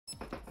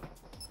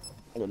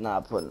You're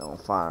not putting on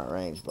firing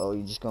range, bro.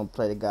 You just gonna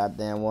play the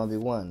goddamn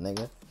 1v1,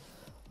 nigga.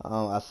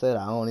 I said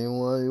I don't even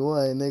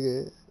 1v1,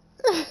 nigga.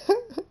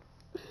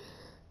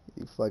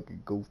 You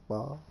fucking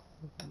goofball.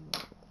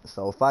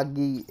 So if I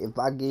give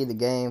the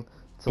game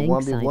to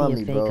 1v1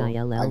 me, bro,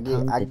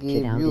 I give you,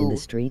 you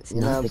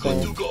know what I'm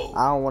saying?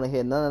 I don't want to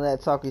hear none of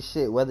that talking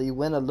shit, whether you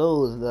win or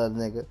lose, little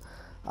nigga.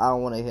 I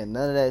don't want to hear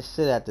none of that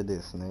shit after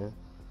this, nigga.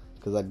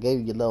 Cause I gave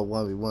you your little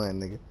 1v1,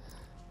 nigga.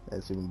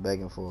 That's what you been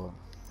begging for.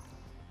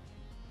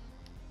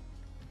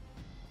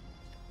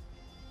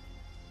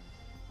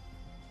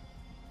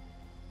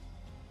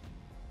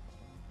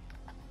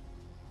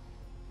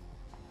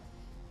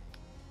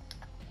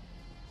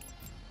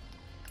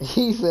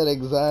 He said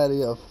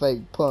anxiety a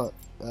fake punk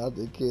out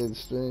the kid's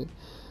stream.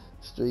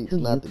 Streets,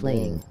 not the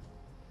game.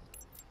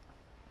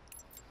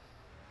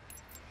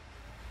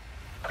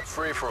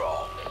 Free for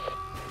all.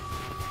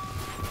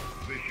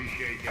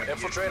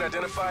 Infiltrate,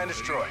 identify, and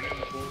destroy.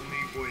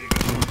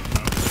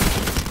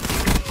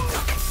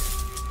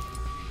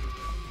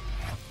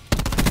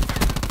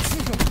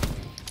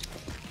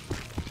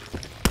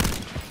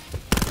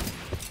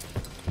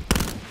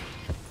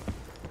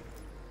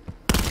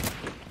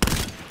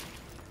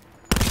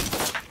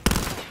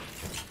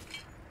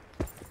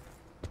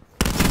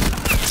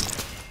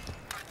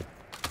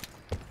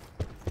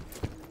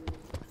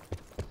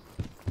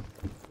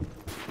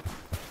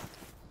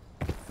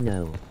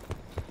 No.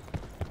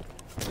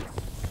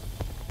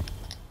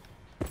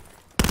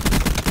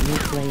 You're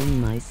playing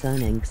my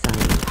son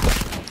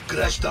iEnxity.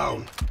 Crash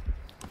down.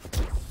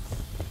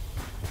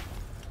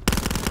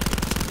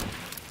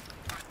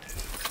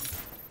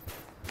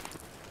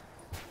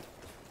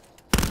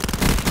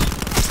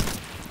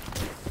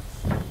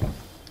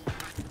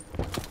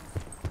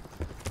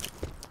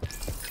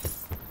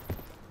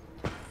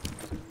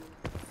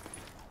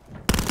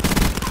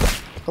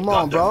 Come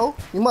on, bro.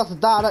 You must have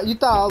died. You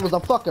thought it was a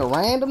fucking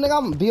random, nigga?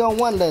 I'm a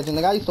B1 legend,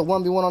 nigga. I used to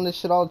 1v1 on this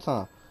shit all the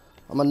time.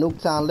 I'm a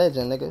Nuketown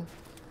legend, nigga.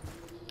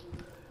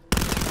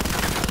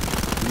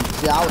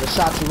 See, I would have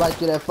shot you right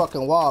through that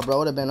fucking wall, bro. It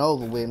would have been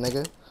over with,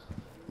 nigga.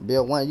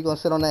 B1, you gonna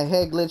sit on that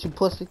head glitch, you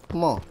pussy?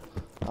 Come on.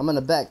 I'm in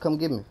the back. Come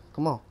get me.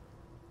 Come on.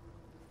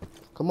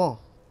 Come on.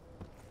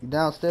 You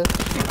downstairs?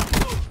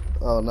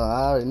 Oh, no.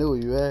 I already knew where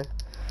you at.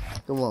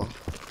 Come on.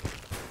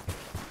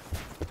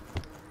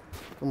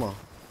 Come on.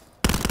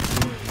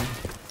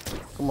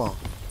 Come on.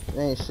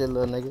 You ain't shit,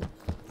 little nigga.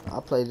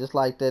 I play just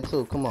like that,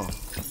 too. Come on.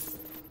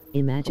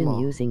 Imagine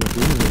using a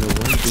demon in a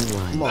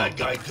 1v1. Come on. That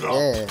guy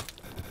dropped.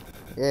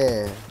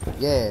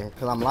 Yeah.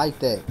 Cause I'm like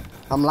that.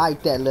 I'm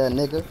like that, little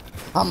nigga.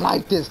 I'm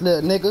like this,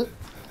 little nigga.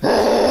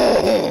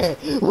 Hey,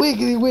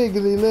 wiggly,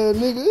 little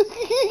nigga.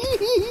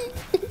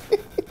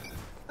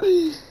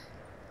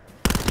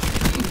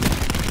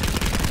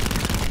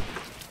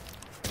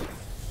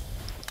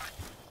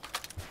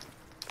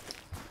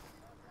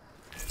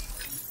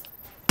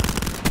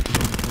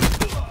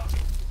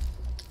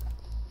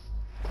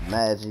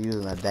 Imagine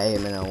using a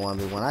diamond in a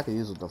 1v1. I can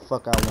use what the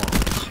fuck I want.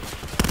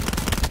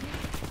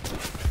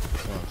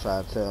 Don't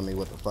try to tell me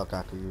what the fuck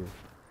I can use.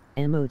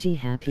 Emoji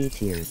happy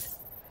tears.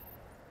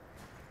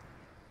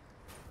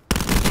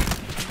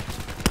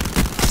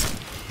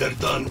 They're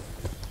done.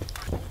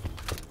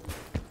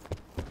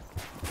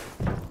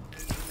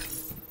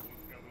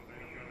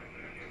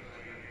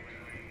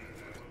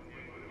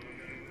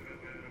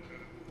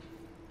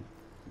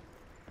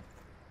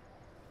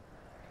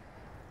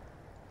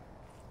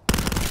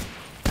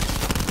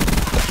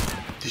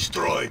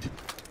 Destroyed.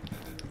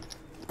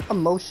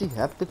 Emoji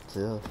happy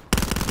tears.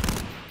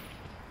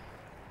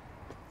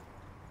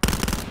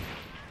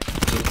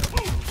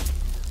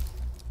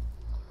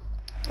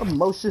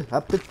 Emoji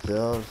happy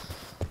tears.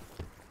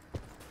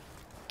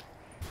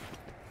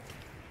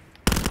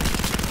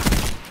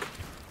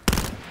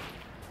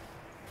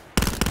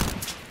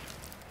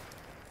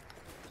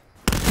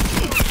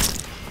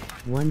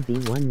 One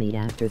v1 me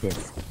after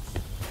this.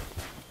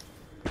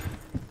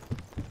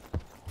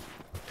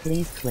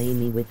 Please play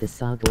me with the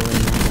Sog or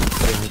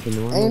like a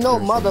normal Ain't no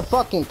person.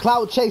 motherfucking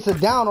cloud chaser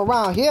down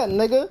around here,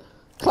 nigga.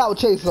 Cloud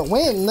chaser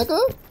win, nigga.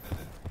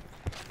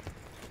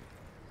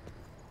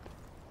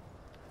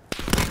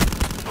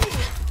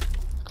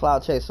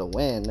 Cloud chaser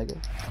win, nigga.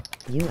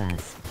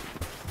 US.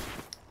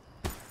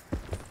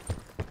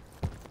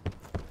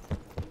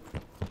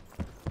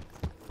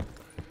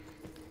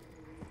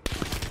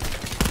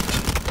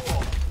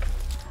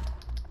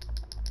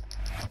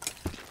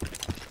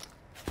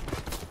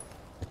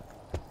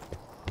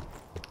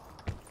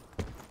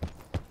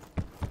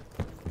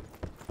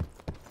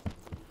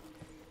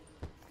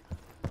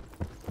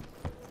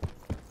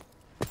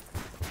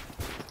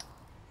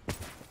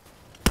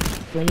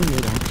 Play me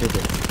after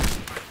this.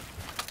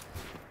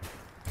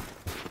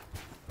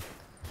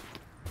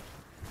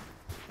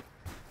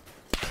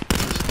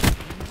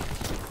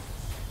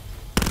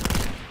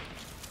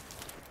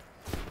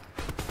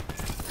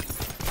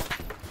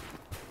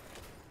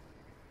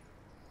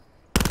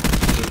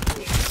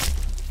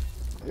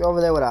 You're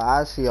over there with an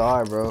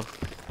ICR, bro.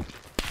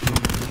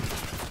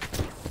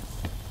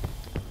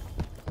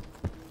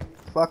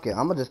 Fuck it,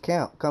 I'ma just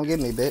camp. Come get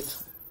me,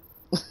 bitch.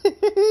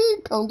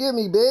 Come get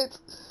me, bitch.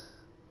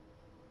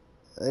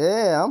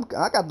 Yeah,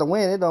 I got the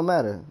win. It don't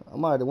matter.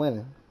 I'm already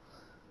winning.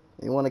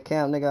 You want to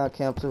camp, nigga? I'll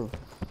camp too.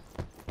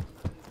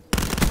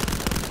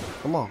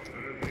 Come on.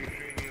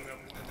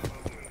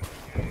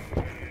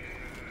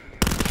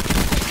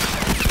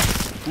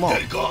 Come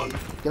on. Gone.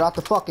 Get out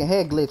the fucking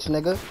head glitch,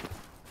 nigga.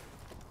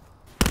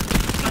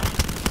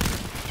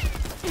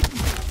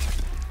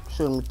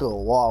 Shooting me through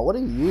a wall. What are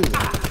you using?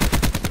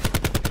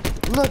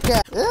 Look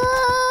at,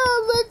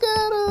 look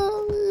at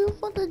him. You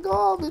fucking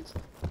garbage.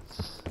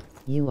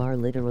 You are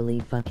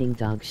literally fucking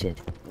dog shit.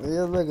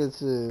 Yeah, look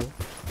at you.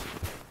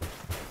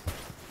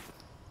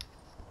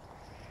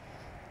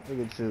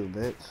 Look at you,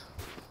 bitch.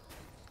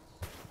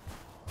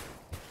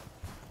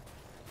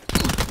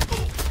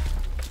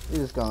 You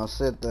just gonna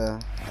sit there.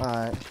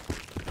 Alright.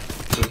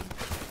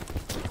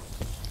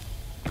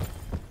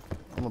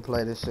 I'm gonna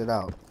play this shit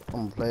out.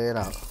 I'm gonna play it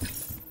out.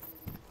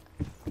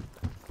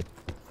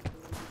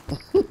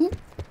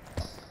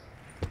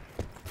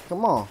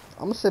 Come on.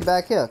 I'm gonna sit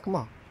back here. Come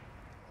on.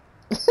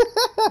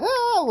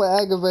 We'll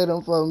aggravate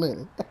him for a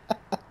minute.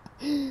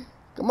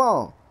 Come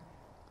on.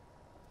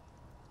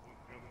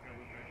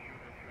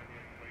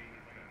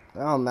 It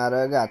don't matter.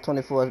 I got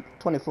 24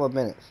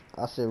 minutes.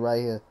 I'll sit right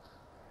here.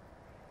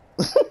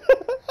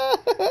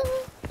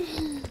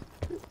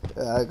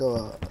 Alright, go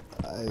on.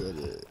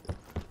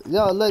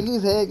 Yo, look,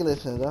 he's head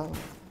glitching, though.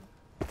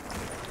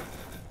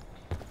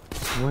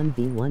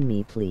 1v1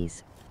 me,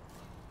 please.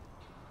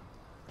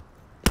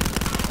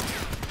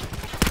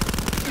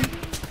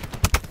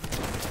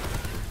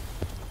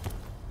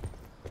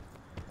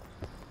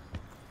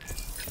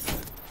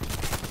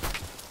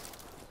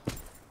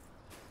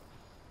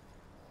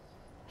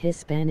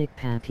 Hispanic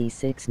Pappy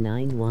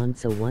 69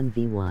 wants a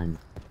 1v1.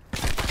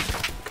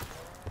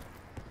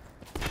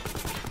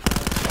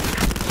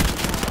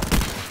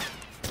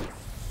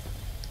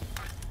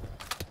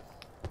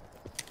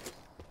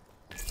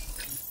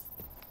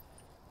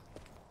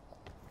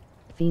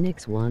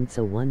 Phoenix wants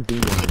a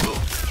 1v1.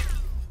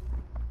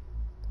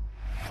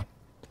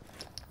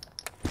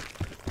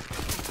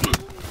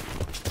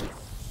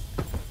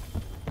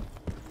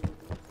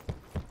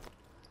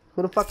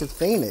 Who the fuck is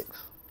Phoenix?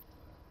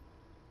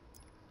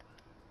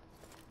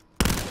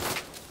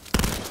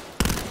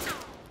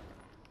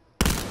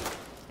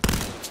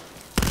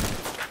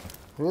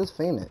 Who is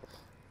Phoenix?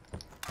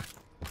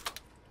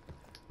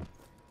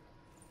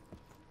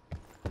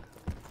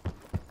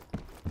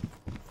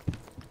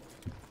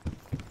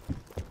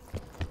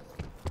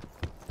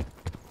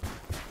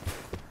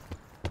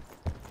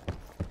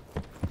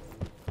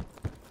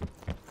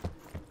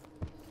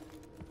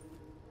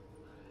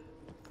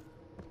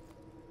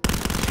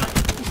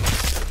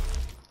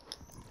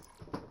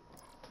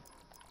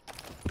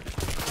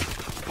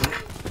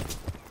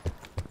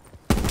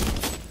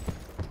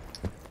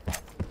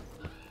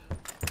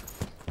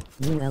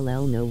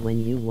 ULL know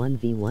when you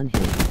 1v1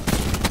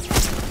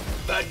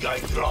 him. Bad guy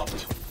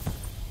dropped.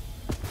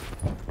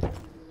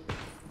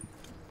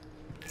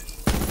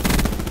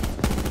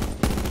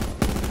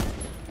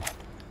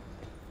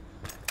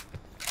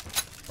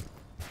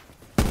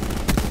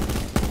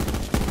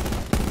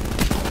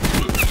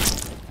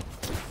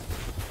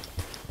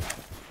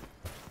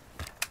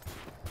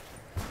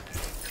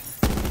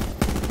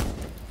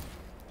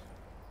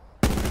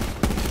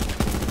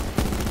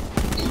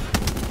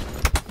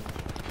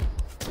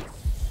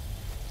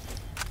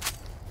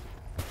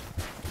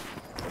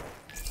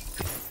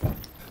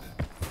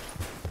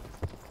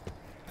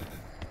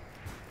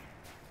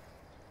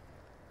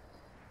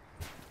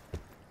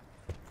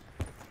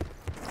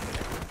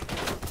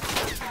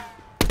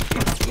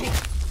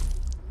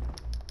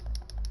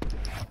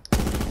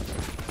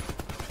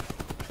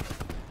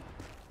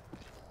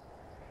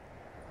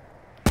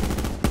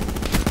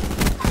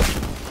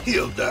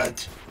 Heal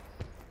that.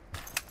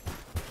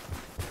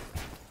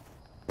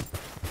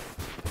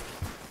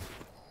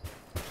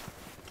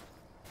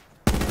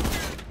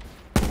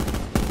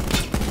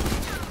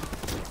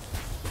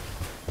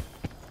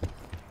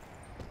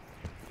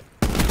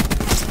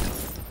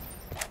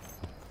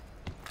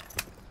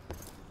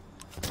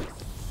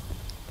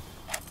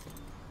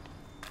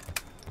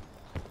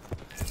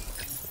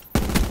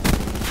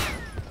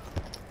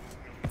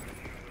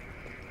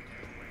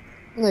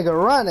 Nigga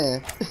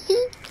running.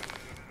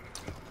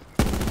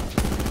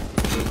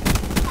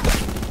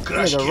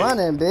 Nigga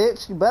running,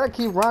 bitch. You better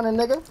keep running,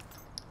 nigga.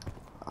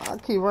 I'll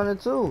keep running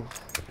too.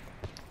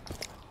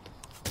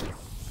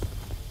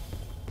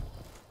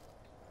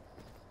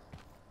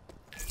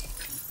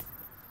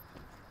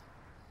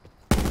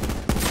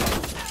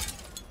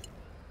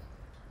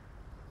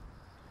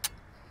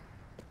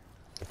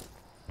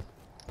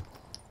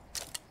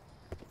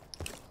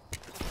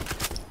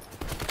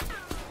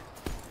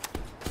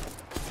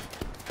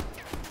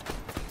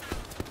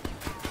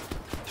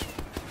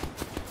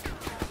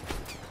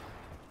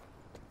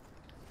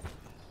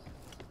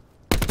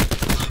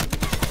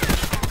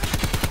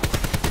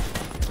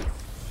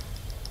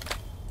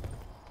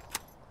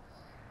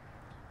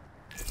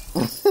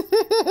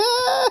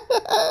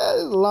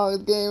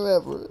 longest game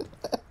ever.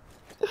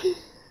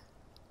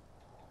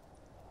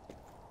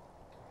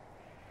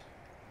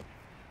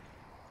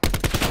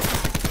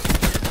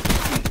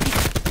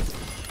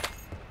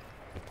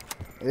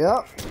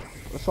 Yep,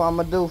 that's what I'm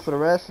gonna do for the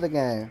rest of the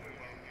game.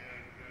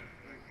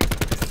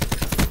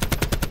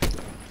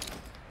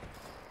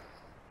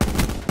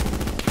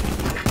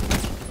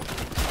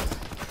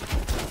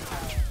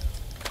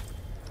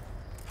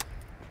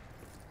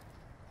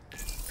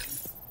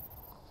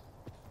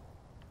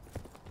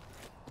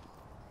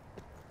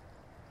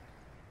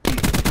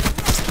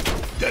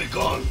 They're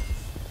gone.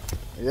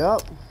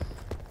 Yep.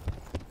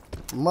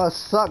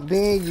 Must suck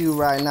being you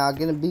right now,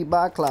 getting beat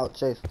by a clout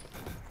chaser.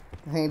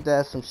 Ain't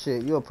that some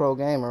shit? You a pro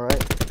gamer,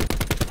 right?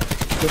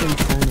 Getting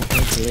son of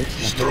head glitch.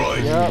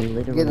 Destroyed.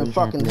 Yep. Getting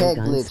fucking head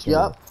glitch.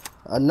 Yep.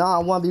 A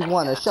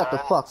non-1v1. Shut the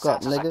fuck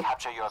up, nigga.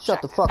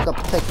 Shut the fuck up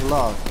and take the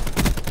loss.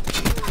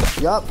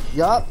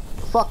 Yup.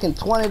 Fucking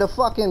 20 to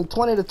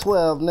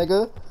 12,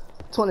 nigga.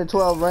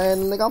 2012 ran,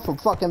 nigga. I'm from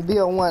fucking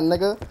BO1,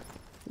 nigga.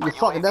 You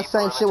fucking, that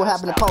same shit would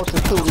happen to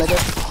posters too, nigga.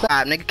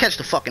 Alright, nigga, catch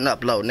the fucking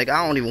upload, nigga.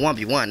 I don't even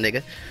 1v1,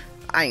 nigga.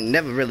 I ain't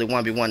never really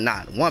 1v1,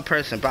 not one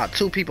person, about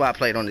 2 people I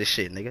played on this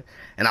shit, nigga.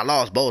 And I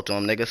lost both of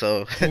them, nigga,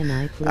 so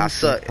I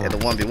suck at the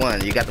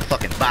 1v1. You got the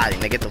fucking body,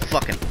 nigga. Get the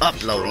fucking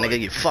upload, nigga.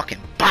 You fucking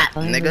bot,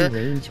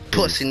 nigga.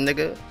 Pussy,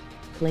 nigga.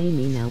 Play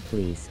me now,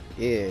 please.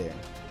 Yeah.